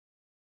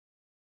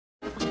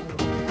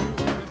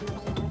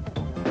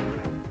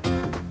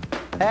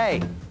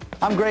Hey,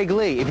 I'm Greg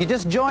Lee. If you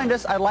just joined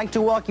us, I'd like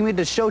to welcome you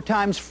to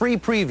Showtime's free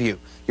preview,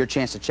 your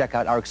chance to check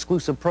out our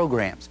exclusive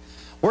programs.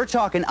 We're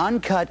talking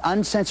uncut,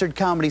 uncensored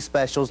comedy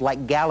specials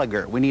like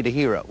Gallagher, We Need a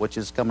Hero, which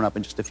is coming up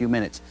in just a few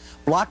minutes.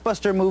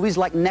 Blockbuster movies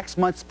like next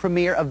month's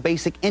premiere of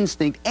Basic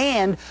Instinct,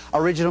 and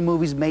original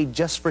movies made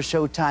just for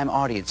Showtime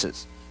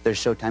audiences. There's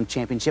Showtime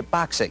Championship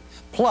Boxing.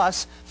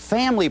 Plus,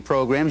 family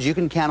programs you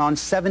can count on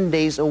 7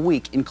 days a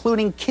week,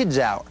 including Kids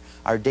Hour,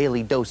 our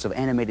daily dose of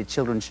animated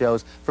children's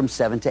shows from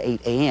 7 to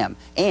 8 a.m.,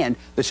 and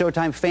the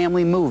Showtime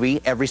Family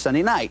Movie every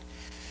Sunday night.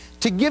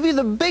 To give you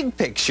the big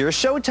picture,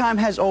 Showtime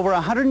has over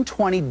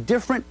 120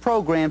 different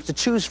programs to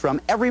choose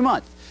from every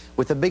month,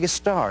 with the biggest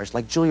stars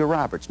like Julia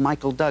Roberts,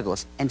 Michael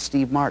Douglas, and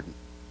Steve Martin.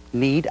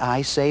 Need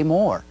I say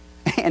more?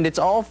 And it's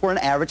all for an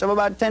average of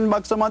about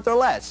 $10 a month or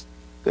less.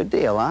 Good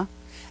deal, huh?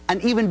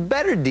 An even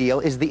better deal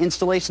is the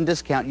installation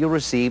discount you'll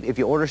receive if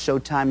you order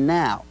Showtime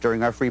now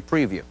during our free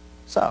preview.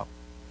 So,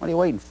 what are you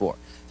waiting for?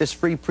 This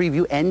free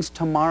preview ends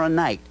tomorrow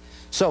night.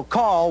 So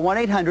call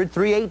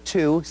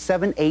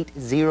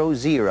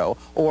 1-800-382-7800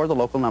 or the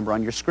local number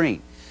on your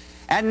screen.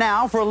 And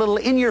now, for a little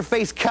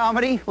in-your-face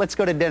comedy, let's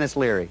go to Dennis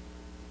Leary.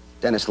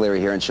 Dennis Leary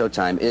here, and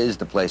Showtime is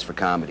the place for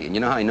comedy. And you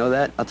know how I know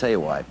that? I'll tell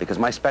you why. Because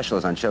my special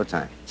is on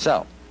Showtime.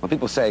 So, when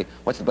people say,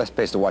 what's the best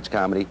place to watch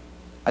comedy?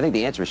 I think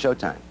the answer is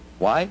Showtime.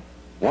 Why?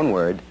 One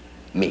word,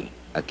 me.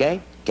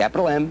 Okay?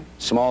 Capital M,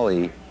 small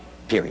e,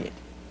 period.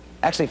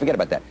 Actually, forget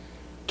about that.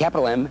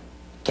 Capital M,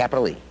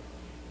 capital E.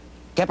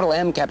 Capital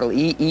M, capital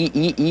E,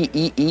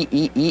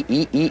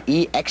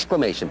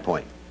 exclamation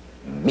point.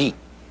 Me.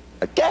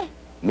 Okay?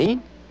 Me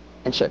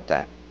and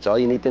Showtime. That's all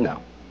you need to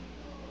know.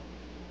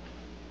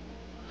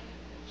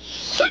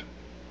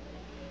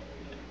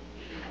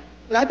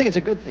 I think it's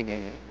a good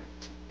thing.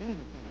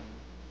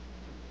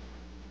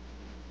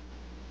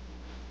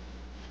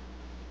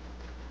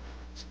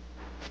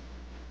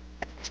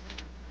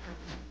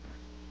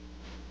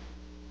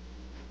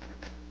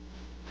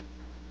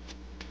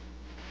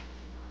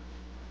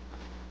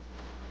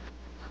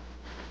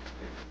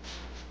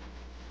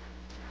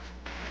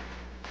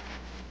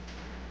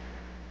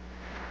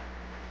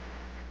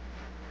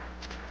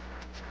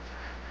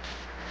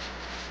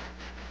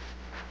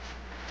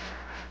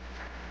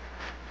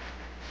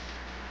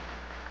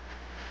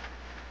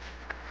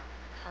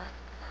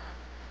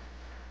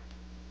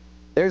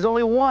 There's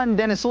only one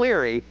Dennis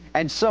Leary,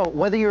 and so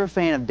whether you're a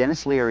fan of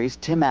Dennis Leary's,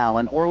 Tim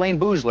Allen, or Lane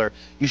Boozler,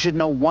 you should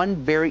know one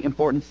very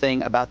important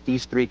thing about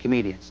these three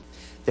comedians.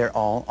 They're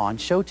all on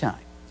Showtime.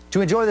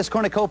 To enjoy this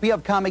cornucopia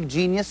of comic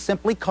genius,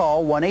 simply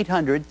call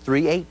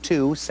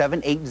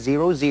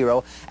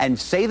 1-800-382-7800 and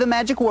say the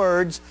magic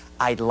words,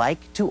 "I'd like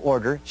to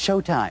order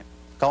Showtime."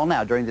 Call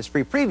now during this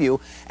free preview,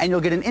 and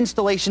you'll get an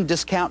installation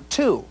discount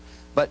too.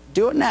 But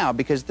do it now,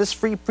 because this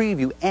free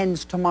preview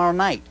ends tomorrow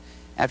night.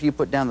 After you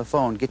put down the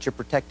phone, get your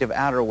protective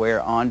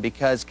outerwear on,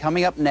 because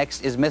coming up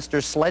next is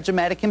Mr.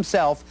 Sledge-O-Matic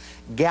himself,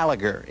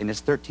 Gallagher, in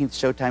his 13th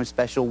Showtime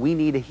special, We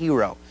Need a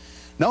Hero.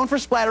 Known for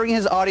splattering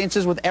his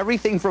audiences with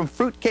everything from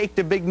fruitcake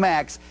to Big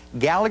Macs,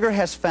 Gallagher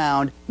has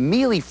found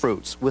mealy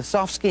fruits with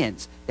soft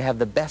skins to have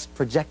the best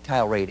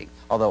projectile rating,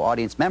 although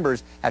audience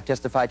members have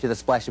testified to the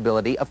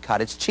splashability of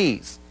cottage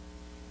cheese.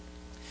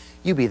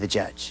 You be the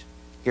judge.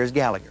 Here's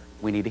Gallagher,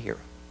 We Need a Hero.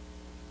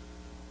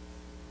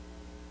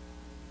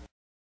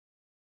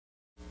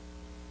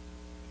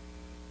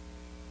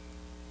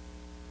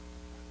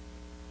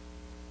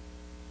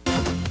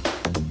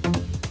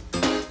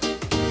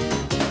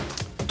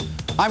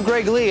 I'm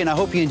Greg Lee, and I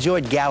hope you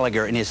enjoyed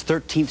Gallagher in his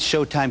 13th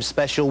Showtime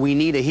special, We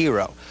Need a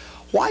Hero.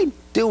 Why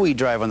do we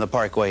drive on the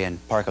parkway and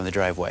park on the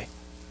driveway?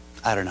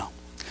 I don't know.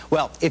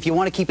 Well, if you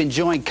want to keep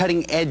enjoying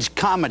cutting-edge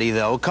comedy,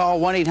 though,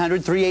 call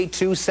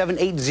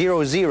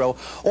 1-800-382-7800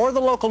 or the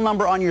local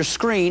number on your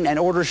screen and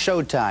order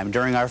Showtime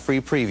during our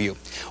free preview.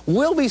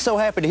 We'll be so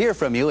happy to hear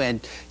from you,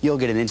 and you'll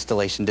get an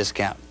installation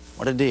discount.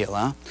 What a deal,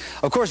 huh?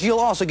 Of course,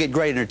 you'll also get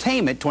great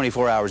entertainment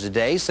 24 hours a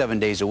day, 7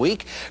 days a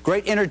week.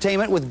 Great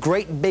entertainment with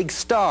great big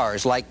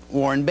stars like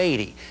Warren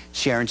Beatty,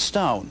 Sharon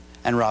Stone,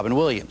 and Robin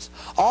Williams.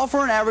 All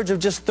for an average of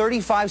just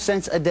 35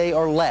 cents a day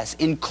or less,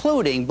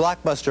 including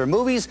blockbuster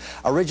movies,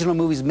 original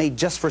movies made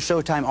just for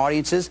Showtime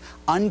audiences,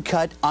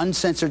 uncut,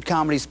 uncensored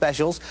comedy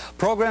specials,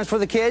 programs for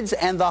the kids,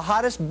 and the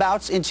hottest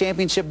bouts in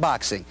championship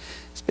boxing.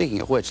 Speaking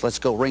of which, let's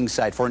go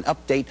ringside for an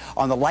update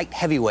on the light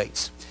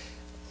heavyweights.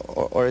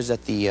 Or is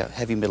that the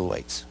heavy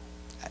middleweights?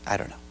 I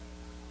don't know.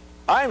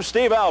 I'm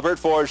Steve Albert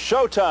for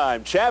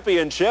Showtime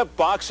Championship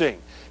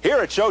Boxing. Here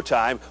at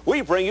Showtime,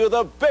 we bring you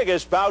the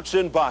biggest bouts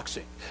in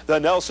boxing. The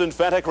Nelson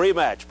Fenech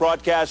rematch,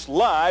 broadcast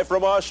live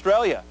from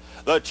Australia.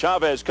 The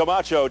Chavez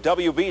Camacho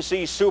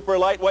WBC Super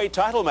Lightweight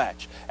title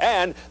match.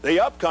 And the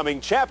upcoming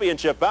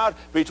championship bout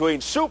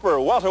between Super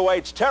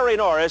Welterweights Terry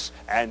Norris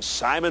and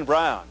Simon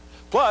Brown.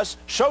 Plus,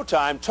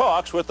 Showtime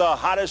talks with the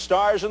hottest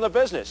stars in the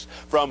business,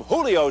 from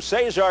Julio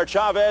Cesar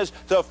Chavez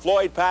to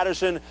Floyd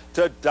Patterson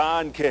to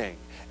Don King.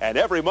 And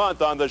every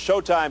month on the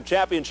Showtime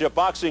Championship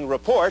Boxing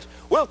Report,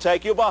 we'll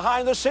take you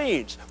behind the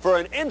scenes for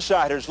an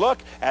insider's look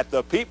at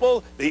the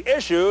people, the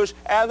issues,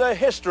 and the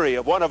history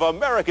of one of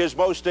America's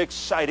most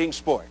exciting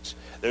sports.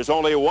 There's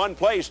only one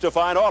place to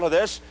find all of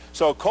this,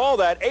 so call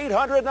that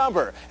 800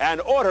 number and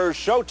order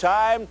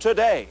Showtime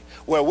today,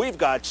 where we've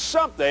got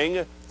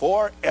something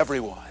for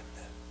everyone.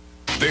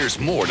 There's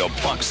more to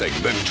boxing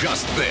than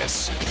just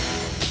this.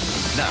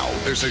 Now,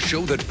 there's a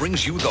show that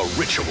brings you the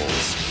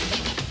rituals,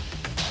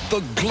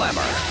 the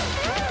glamour,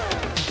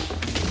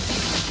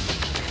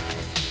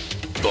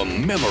 the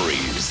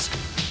memories,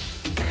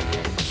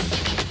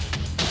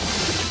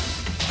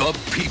 the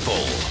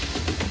people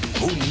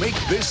who make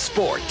this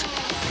sport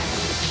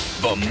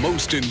the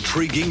most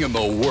intriguing in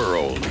the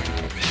world.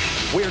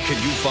 Where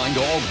can you find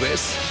all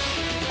this?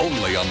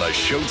 Only on the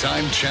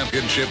Showtime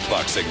Championship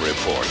Boxing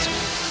Report.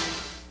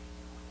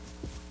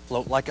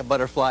 Float like a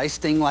butterfly,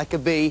 sting like a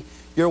bee.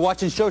 You're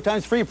watching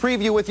Showtime's free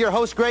preview with your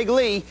host, Greg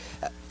Lee.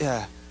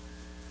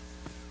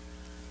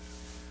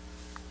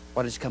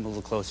 Why don't you come a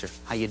little closer?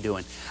 How you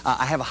doing?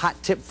 I have a hot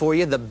tip for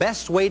you. The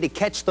best way to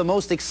catch the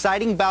most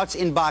exciting bouts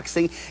in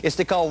boxing is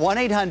to call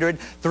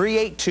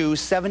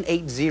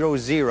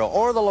 1-800-382-7800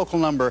 or the local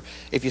number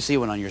if you see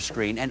one on your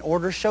screen and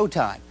order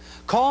Showtime.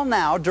 Call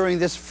now during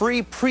this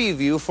free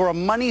preview for a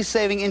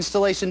money-saving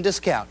installation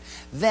discount.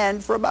 Then,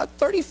 for about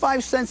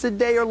 35 cents a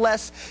day or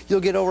less,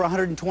 you'll get over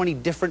 120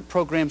 different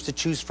programs to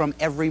choose from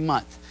every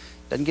month.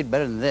 Doesn't get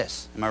better than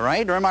this. Am I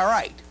right or am I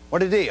right?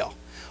 What a deal.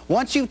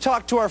 Once you've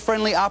talked to our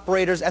friendly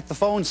operators at the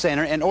phone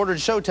center and ordered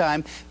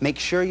Showtime, make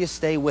sure you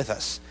stay with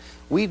us.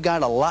 We've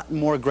got a lot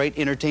more great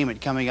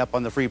entertainment coming up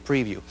on the free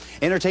preview.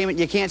 Entertainment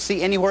you can't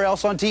see anywhere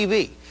else on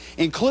TV,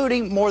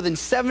 including more than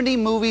 70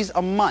 movies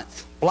a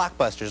month.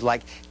 Blockbusters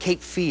like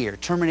Cape Fear,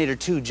 Terminator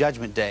 2,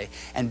 Judgment Day,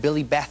 and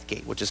Billy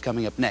Bathgate, which is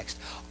coming up next.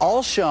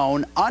 All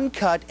shown,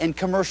 uncut, and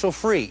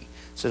commercial-free.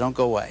 So don't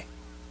go away.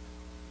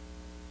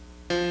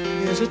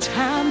 There's a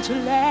time to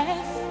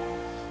laugh.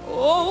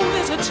 Oh,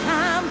 there's a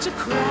time to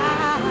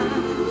cry.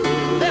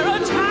 There are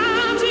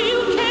times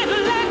you can't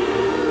let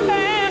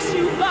pass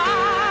you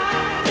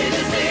by. Did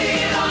you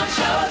see it on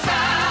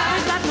Showtime?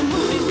 It's like the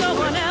movies no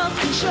one else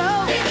can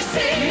show. Did you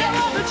see it?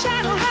 No other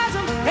channel has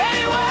them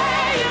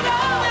anyway, you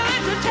know.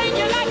 They'll entertain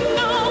you like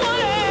no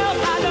one else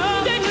I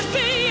know. Did you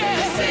see it?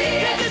 Did you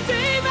see it? Did you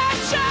see that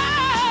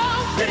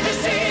show? Did you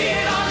see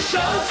it on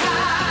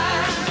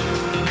Showtime?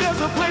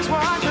 There's a place where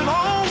I can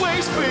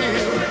always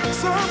feel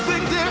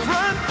something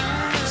different.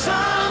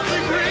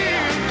 Something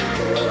real.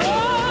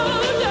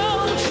 Oh,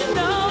 don't you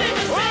know? Did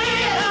you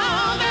see it?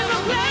 Oh, there's a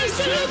place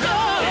to go.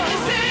 Did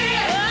you see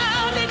it?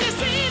 Oh, did you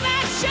see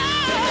that show?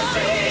 Did you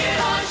see it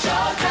on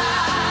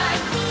Showtime?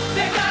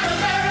 They got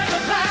America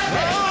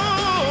clapping.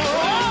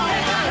 Oh, they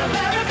got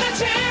America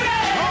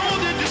cheering. Oh,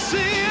 did you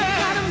see it? They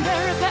got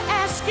America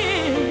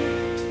asking,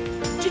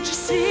 did you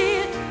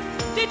see it?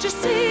 Did you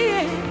see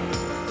it?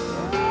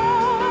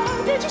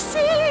 Oh, did you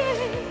see it?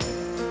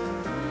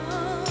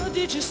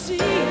 Did you see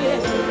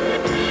it?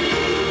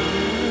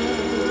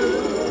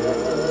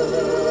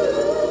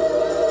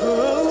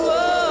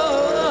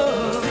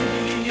 Oh,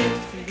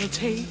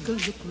 take a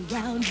look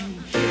around you.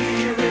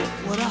 Hear it.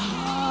 What a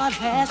heart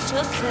has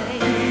to say.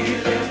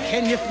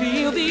 Can you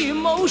feel the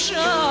emotion?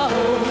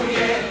 Oh,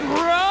 yeah.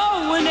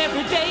 Growing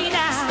every day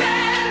now.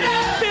 Stand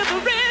up. Feel the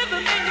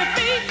rhythm in your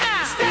feet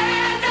now.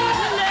 Stand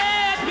up.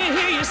 Let me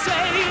hear you say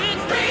it.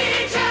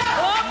 Reach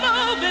out. Oh,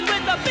 moving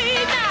with the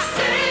beat now.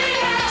 Sing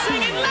it.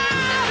 Sing it loud.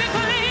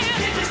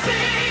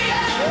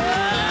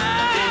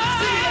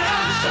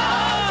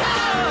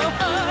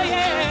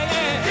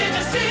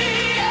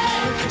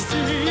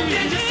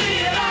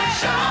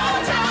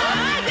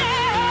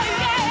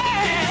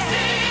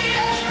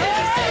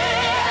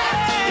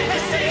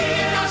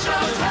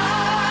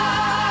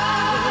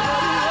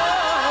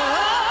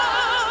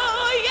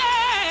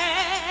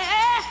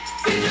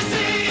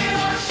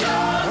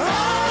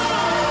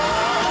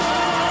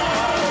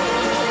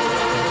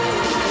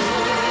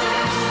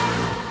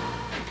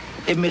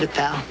 Admit it,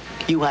 pal.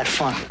 You had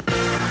fun.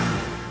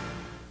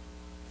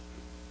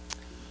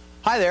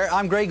 Hi there,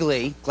 I'm Greg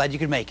Lee. Glad you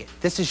could make it.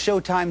 This is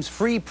Showtime's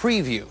free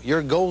preview,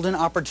 your golden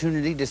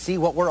opportunity to see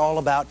what we're all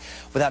about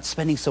without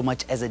spending so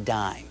much as a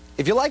dime.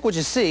 If you like what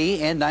you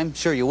see, and I'm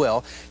sure you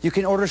will, you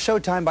can order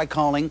Showtime by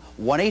calling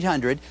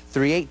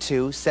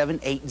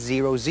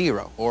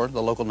 1-800-382-7800 or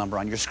the local number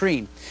on your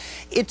screen.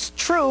 It's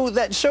true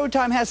that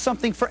Showtime has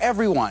something for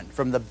everyone,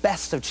 from the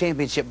best of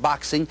championship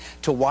boxing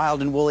to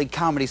wild and woolly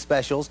comedy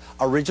specials,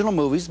 original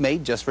movies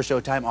made just for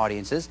Showtime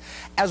audiences,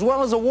 as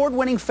well as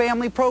award-winning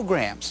family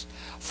programs.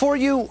 For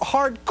you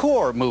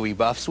hardcore movie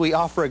buffs, we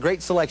offer a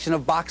great selection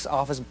of box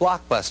office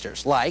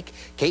blockbusters like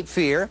Cape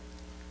Fear,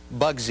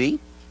 Bugsy,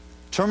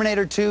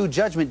 Terminator 2,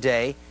 Judgment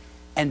Day,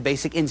 and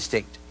Basic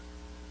Instinct.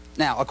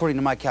 Now, according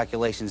to my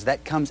calculations,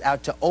 that comes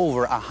out to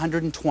over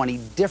 120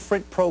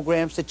 different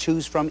programs to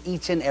choose from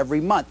each and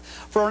every month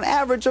for an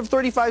average of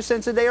 35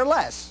 cents a day or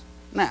less.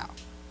 Now,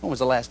 When was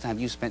the last time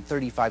you spent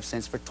 35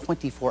 cents for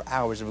 24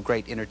 hours of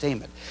great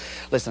entertainment?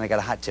 Listen, I got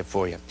a hot tip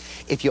for you.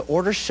 If you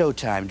order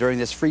Showtime during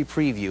this free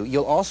preview,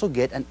 you'll also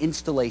get an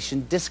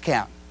installation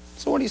discount.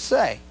 So what do you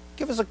say?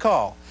 Give us a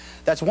call.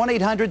 That's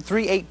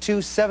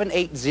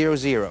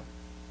 1-800-382-7800.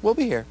 We'll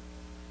be here.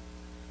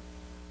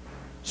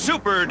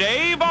 Super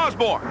Dave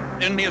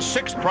Osborne in his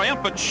 6th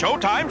triumphant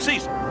Showtime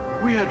season.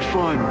 We had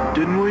fun,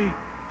 didn't we?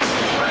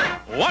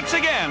 Once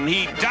again,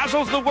 he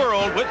dazzles the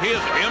world with his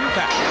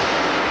impact.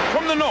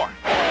 From the north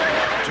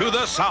to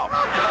the south,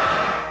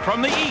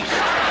 from the east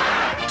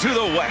to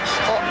the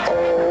west.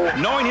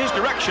 Knowing his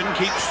direction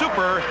keeps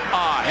Super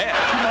ahead.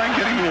 Do you mind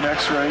getting me an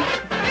X-ray?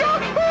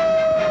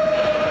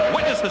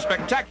 Witness the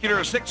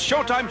spectacular 6th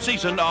Showtime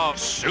season of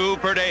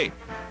Super Dave.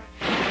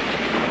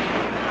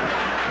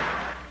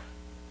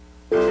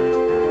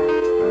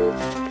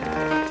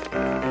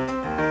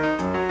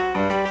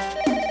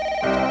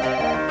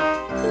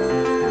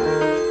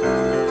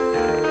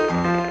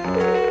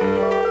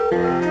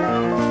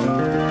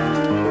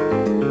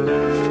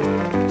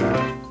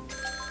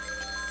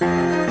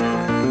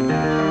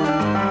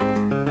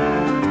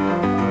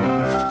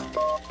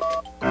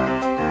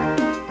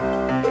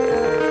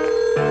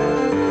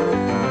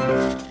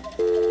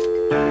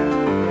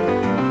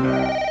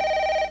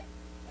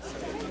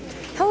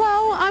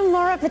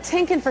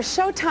 Tinkin for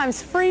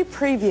Showtime's free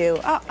preview.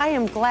 Oh, I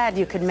am glad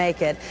you could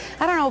make it.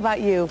 I don't know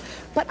about you,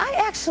 but I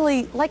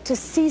actually like to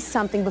see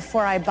something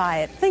before I buy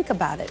it. Think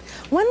about it.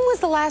 When was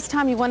the last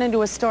time you went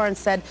into a store and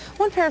said,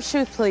 "One pair of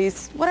shoes,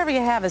 please. Whatever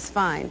you have is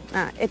fine"?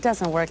 It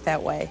doesn't work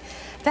that way.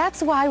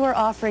 That's why we're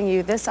offering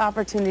you this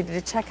opportunity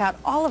to check out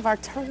all of our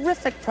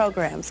terrific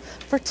programs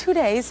for 2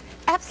 days,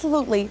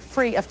 absolutely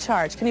free of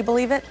charge. Can you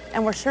believe it?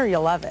 And we're sure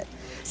you'll love it.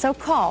 So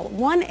call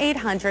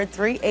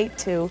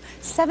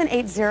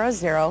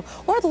 1-800-382-7800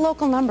 or the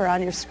local number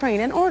on your screen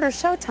and order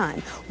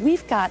Showtime.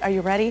 We've got, are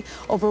you ready,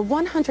 over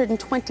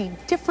 120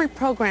 different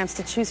programs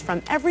to choose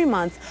from every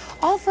month,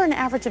 all for an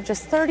average of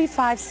just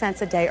 35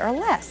 cents a day or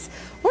less.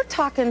 We're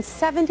talking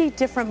 70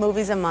 different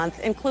movies a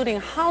month, including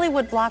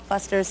Hollywood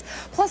blockbusters,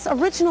 plus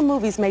original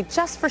movies made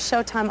just for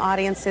Showtime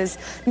audiences,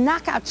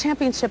 knockout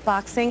championship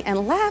boxing,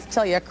 and laugh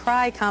till you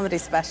cry comedy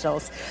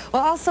specials.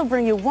 We'll also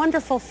bring you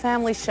wonderful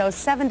family shows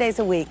 7 days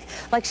a week,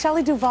 like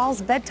Shelley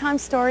Duvall's Bedtime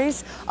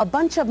Stories, A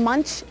Bunch of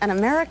Munch, and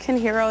American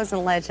Heroes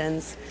and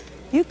Legends.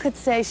 You could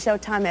say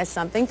Showtime has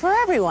something for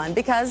everyone,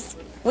 because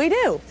we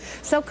do.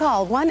 So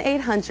call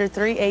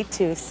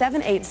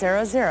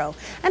 1-800-382-7800.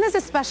 And as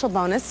a special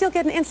bonus, you'll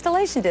get an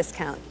installation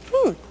discount.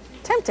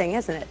 Tempting,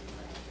 isn't it?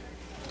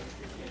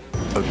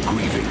 A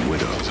grieving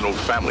widow. It's an old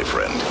family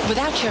friend.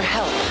 Without your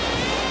help,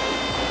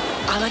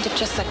 I'll end up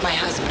just like my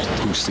husband.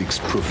 Who seeks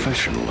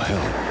professional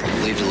help.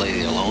 Leave the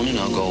lady alone and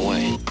I'll go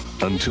away.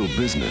 Until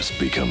business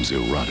becomes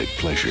erotic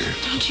pleasure.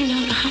 Don't you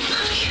know that I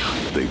love you?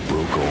 They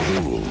broke all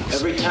the rules.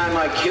 Every time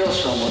I kill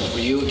someone for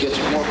you, it gets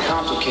more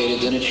complicated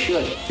than it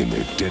should. In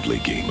their deadly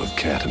game of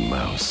cat and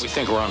mouse. We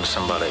think we're on to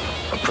somebody,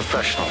 a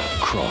professional.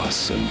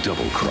 Cross and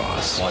double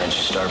cross. Why don't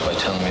you start by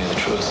telling me the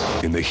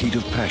truth? In the heat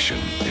of passion,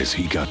 has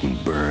he gotten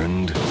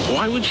burned?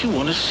 Why would you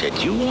want to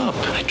set you up?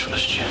 I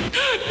trust you.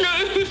 No,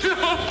 you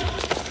don't.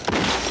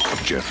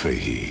 Jeff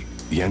Fahey,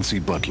 Yancey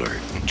Butler,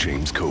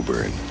 James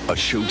Coburn. A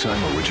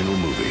Showtime original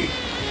movie,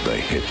 The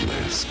Hit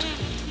List.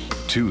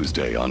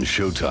 Tuesday on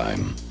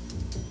Showtime.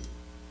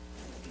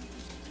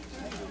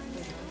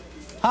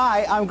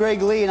 Hi, I'm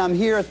Greg Lee, and I'm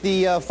here at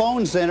the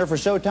phone center for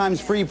Showtime's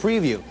free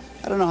preview.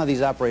 I don't know how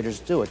these operators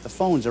do it. The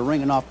phones are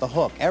ringing off the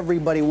hook.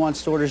 Everybody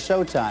wants to order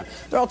Showtime.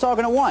 They're all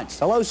talking at once.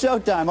 Hello,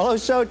 Showtime. Hello,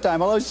 Showtime.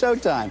 Hello,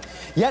 Showtime.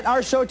 Yet our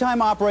Showtime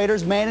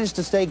operators manage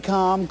to stay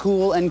calm,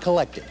 cool, and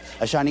collected.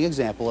 A shining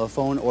example of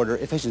phone order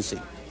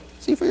efficiency.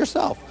 See for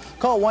yourself.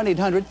 Call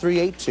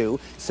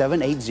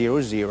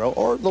 1-800-382-7800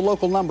 or the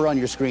local number on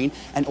your screen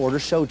and order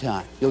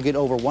Showtime. You'll get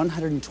over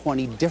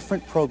 120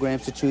 different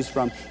programs to choose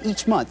from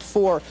each month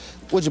for,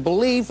 would you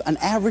believe, an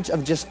average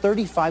of just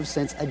 35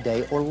 cents a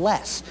day or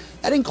less.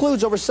 That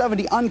includes over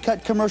 70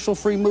 uncut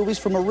commercial-free movies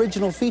from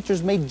original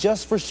features made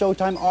just for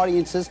Showtime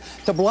audiences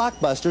to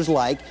blockbusters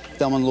like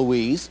Thelma and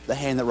Louise, The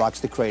Hand That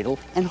Rocks the Cradle,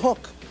 and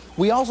Hook.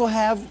 We also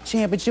have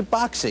championship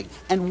boxing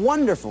and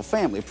wonderful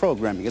family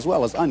programming, as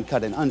well as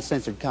uncut and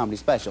uncensored comedy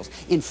specials.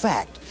 In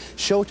fact,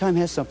 Showtime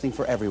has something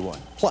for everyone.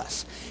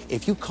 Plus,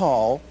 if you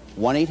call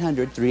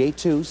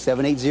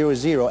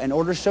 1-800-382-7800 and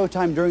order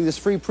Showtime during this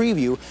free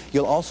preview,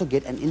 you'll also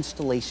get an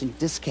installation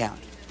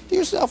discount. Do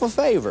yourself a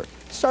favor.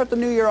 Start the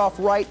new year off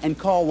right and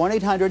call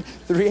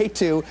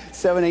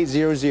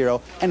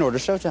 1-800-382-7800 and order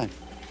Showtime.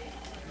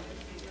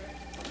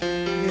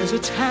 There's a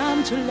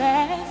time to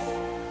laugh.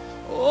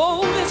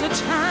 Oh, there's a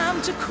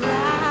time to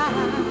cry.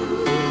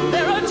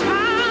 There are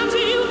times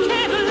you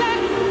can't let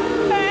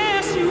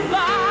pass you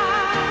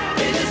by.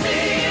 Did you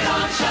see it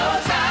on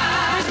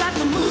Showtime? It's like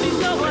the movies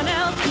no one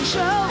else can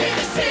show. Did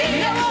you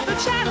see it? No other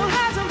channel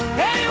has them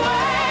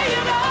anyway,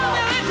 you know.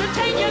 They'll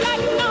entertain you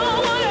like no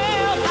one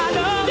else I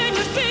know. Did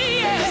you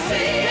see it? Did you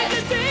see it?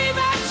 Did you see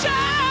that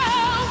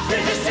show?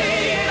 Did you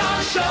see it on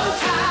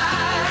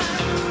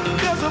Showtime?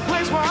 There's a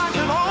place where I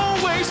can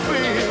always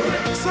feel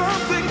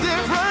something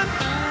different,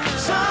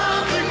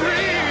 something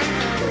real.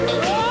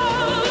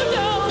 Oh,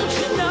 don't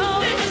you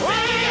know? Did you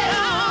see it?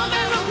 Oh,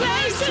 there's a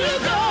place to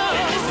go.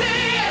 Did you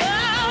see it?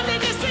 Oh,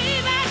 did you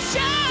see that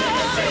show? Did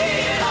you see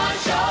it on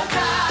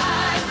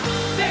Showtime?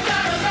 They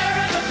got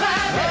America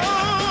clapping.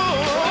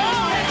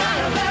 Oh, they got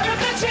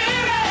America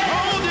cheering.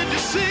 Oh, did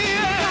you see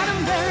it? They got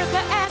America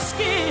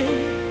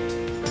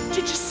asking,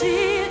 did you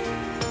see it?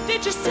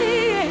 Did you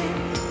see it?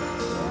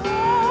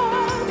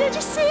 Oh, did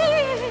you see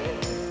it?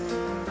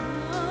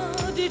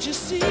 Oh, did you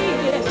see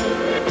it?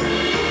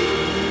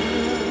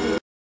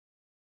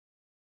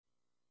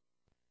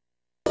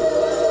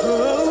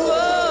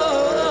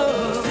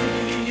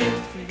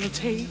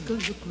 Take a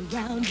look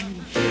around you,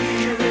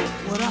 hear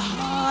what a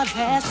heart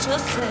has to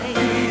say.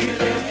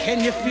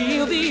 Can you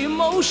feel the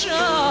emotion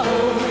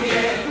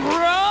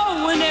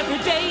growing every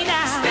day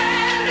now?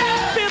 Stand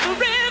up. Feel the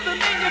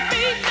rhythm in your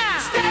feet now.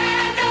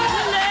 Stand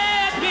up.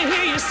 Let me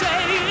hear you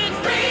say it.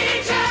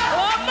 Reach out.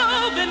 Oh,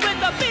 moving with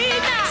the beat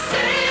now.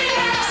 Sing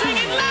it. Sing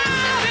it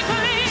loud and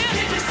clear.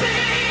 Did you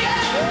see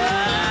it?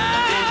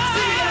 Did you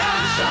see it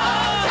on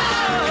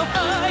Showtime?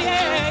 Oh,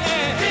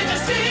 yeah. Did you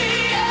see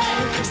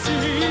it? Did you see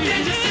it?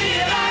 Did you see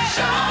it?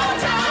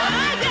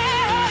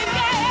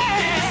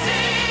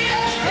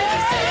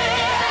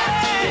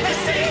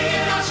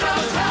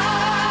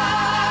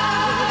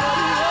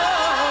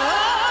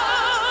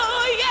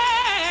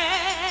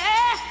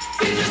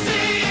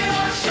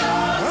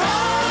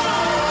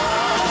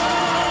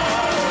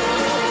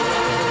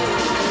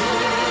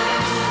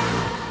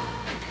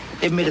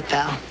 Admit it,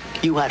 pal.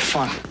 You had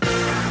fun.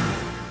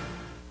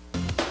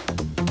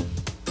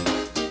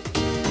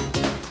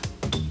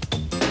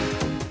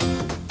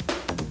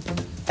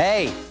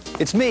 Hey,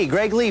 it's me,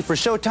 Greg Lee, for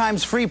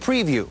Showtime's free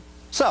preview.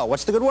 So,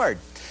 what's the good word?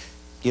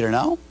 You don't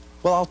know?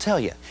 Well, I'll tell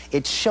you.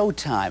 It's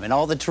Showtime and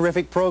all the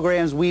terrific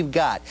programs we've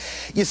got.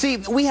 You see,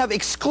 we have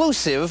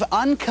exclusive,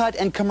 uncut,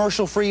 and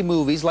commercial-free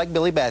movies like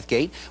Billy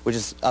Bathgate, which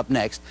is up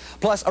next,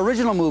 plus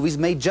original movies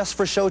made just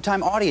for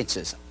Showtime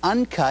audiences,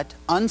 uncut,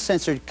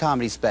 uncensored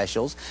comedy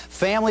specials,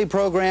 family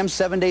programs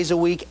 7 days a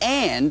week,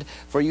 and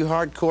for you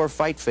hardcore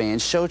fight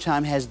fans,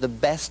 Showtime has the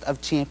best of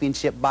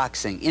championship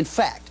boxing. In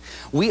fact,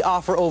 we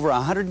offer over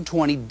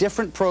 120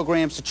 different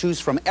programs to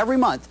choose from every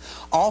month,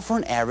 all for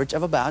an average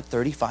of about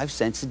 35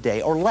 cents a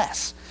day or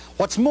less.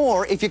 What's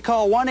more, if you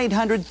call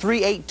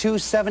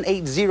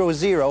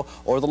 1-800-382-7800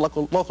 or the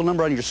local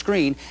number on your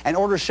screen and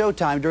order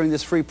Showtime during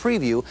this free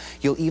preview,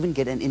 you'll even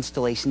get an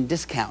installation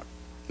discount.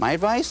 My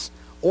advice?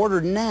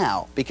 Order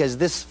now, because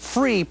this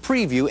free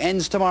preview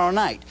ends tomorrow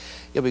night.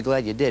 You'll be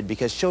glad you did,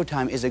 because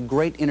Showtime is a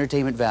great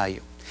entertainment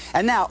value.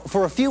 And now,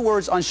 for a few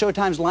words on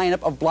Showtime's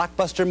lineup of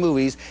blockbuster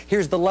movies,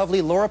 here's the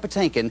lovely Laura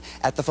Patinkin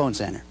at the phone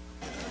center.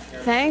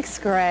 Thanks,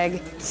 Greg.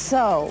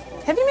 So,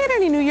 have you made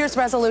any New Year's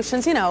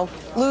resolutions? You know,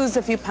 lose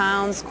a few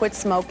pounds, quit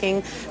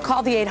smoking,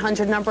 call the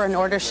 800 number and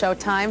order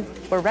Showtime.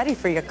 We're ready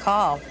for your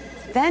call.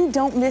 Then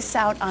don't miss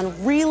out on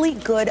really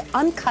good,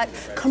 uncut,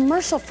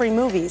 commercial-free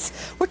movies.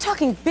 We're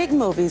talking big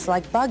movies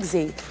like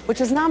Bugsy, which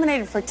was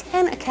nominated for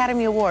 10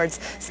 Academy Awards,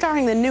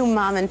 starring the new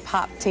mom and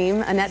pop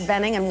team, Annette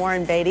Bening and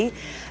Warren Beatty.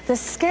 The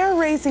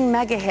scare-raising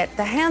mega hit,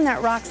 The Hand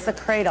That Rocks the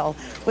Cradle,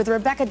 with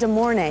Rebecca De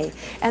Mornay,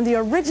 and the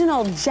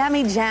original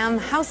Jammy Jam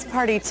House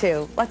Party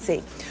 2. Let's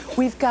see.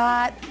 We've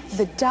got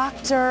The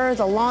Doctor,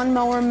 The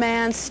Lawnmower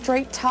Man,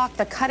 Straight Talk,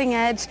 The Cutting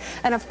Edge,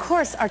 and of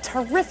course our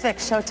terrific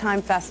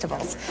Showtime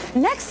festivals.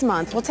 Next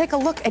month, we'll take a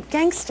look at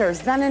Gangsters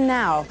Then and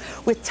Now,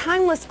 with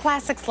timeless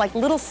classics like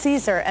Little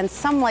Caesar and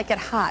Some Like It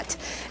Hot,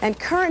 and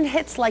current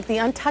hits like The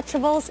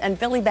Untouchables and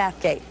Billy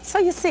Bathgate. So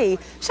you see,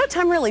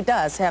 Showtime really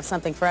does have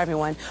something for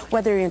everyone,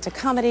 whether you're into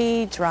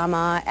comedy,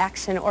 drama,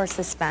 action, or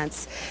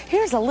suspense.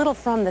 Here's a little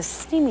from the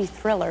steamy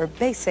thriller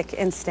Basic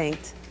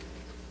Instinct.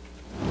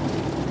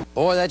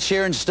 Boy, that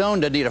Sharon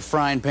Stone doesn't need a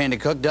frying pan to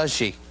cook, does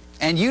she?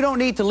 And you don't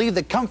need to leave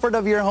the comfort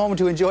of your home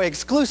to enjoy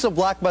exclusive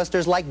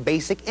blockbusters like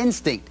Basic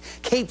Instinct,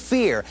 Cape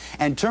Fear,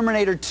 and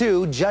Terminator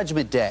 2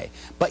 Judgment Day.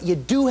 But you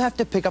do have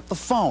to pick up the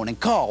phone and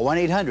call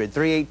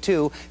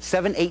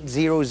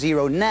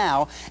 1-800-382-7800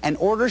 now and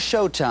order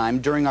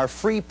Showtime during our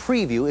free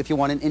preview if you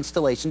want an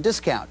installation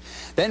discount.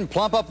 Then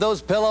plump up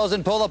those pillows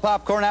and pull the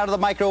popcorn out of the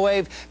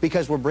microwave,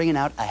 because we're bringing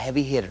out a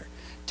heavy hitter.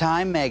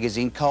 Time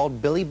magazine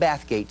called Billy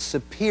Bathgate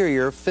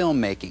superior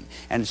filmmaking.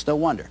 And it's no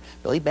wonder.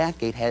 Billy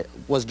Bathgate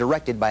was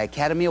directed by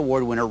Academy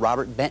Award winner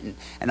Robert Benton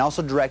and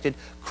also directed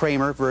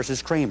Kramer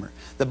vs. Kramer.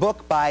 The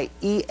book by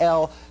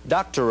E.L.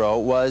 Doctorow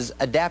was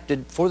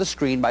adapted for the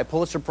screen by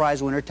Pulitzer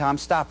Prize winner Tom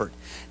Stoppard.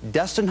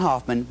 Dustin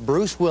Hoffman,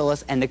 Bruce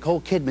Willis, and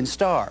Nicole Kidman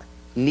star.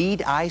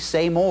 Need I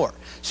say more?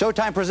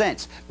 Showtime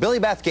presents Billy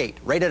Bathgate,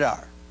 rated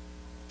R.